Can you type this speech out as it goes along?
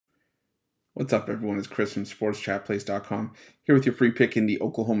What's up, everyone? It's Chris from SportsChatPlace.com here with your free pick in the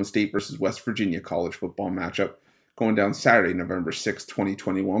Oklahoma State versus West Virginia college football matchup going down Saturday, November 6th,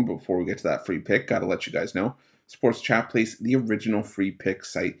 2021. But before we get to that free pick, got to let you guys know Sports Chat Place, the original free pick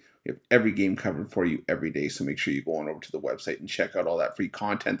site. We have every game covered for you every day, so make sure you go on over to the website and check out all that free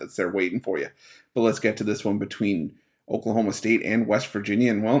content that's there waiting for you. But let's get to this one between Oklahoma State and West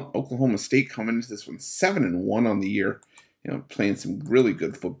Virginia. And well, Oklahoma State coming into this one 7-1 on the year. Playing some really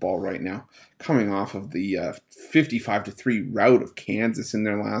good football right now, coming off of the 55-3 rout of Kansas in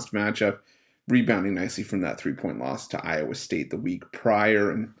their last matchup, rebounding nicely from that 3-point loss to Iowa State the week prior.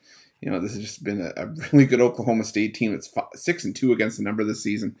 And, this has just been a really good Oklahoma State team. It's 6-2 against the number this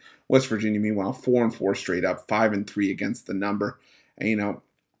season. West Virginia, meanwhile, 4-4 straight up, 5-3 against the number. And,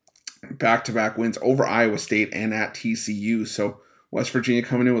 back-to-back wins over Iowa State and at TCU. So West Virginia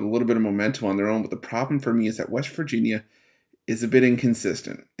coming in with a little bit of momentum on their own. But the problem for me is that West Virginia is a bit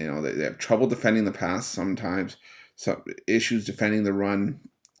inconsistent. They have trouble defending the pass sometimes, some issues defending the run.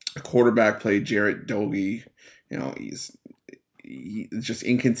 The quarterback play, Jarrett Doege, he's just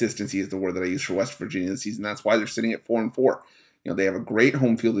inconsistency is the word that I use for West Virginia this season. That's why they're sitting at 4-4. They have a great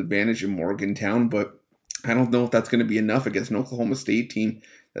home field advantage in Morgantown, but I don't know if that's going to be enough against an Oklahoma State team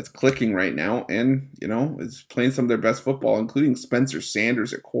that's clicking right now and, is playing some of their best football, including Spencer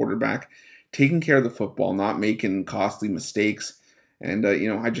Sanders at quarterback, taking care of the football, not making costly mistakes. And,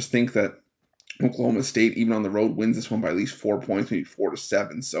 I just think that Oklahoma State, even on the road, wins this one by at least 4 points, maybe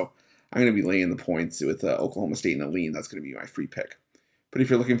 4-7. So I'm going to be laying the points with Oklahoma State in a lean. That's going to be my free pick. But if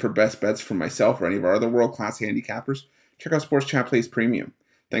you're looking for best bets from myself or any of our other world-class handicappers, check out Sports Chat Plays Premium.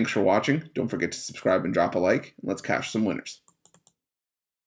 Thanks for watching. Don't forget to subscribe and drop a like. And let's cash some winners.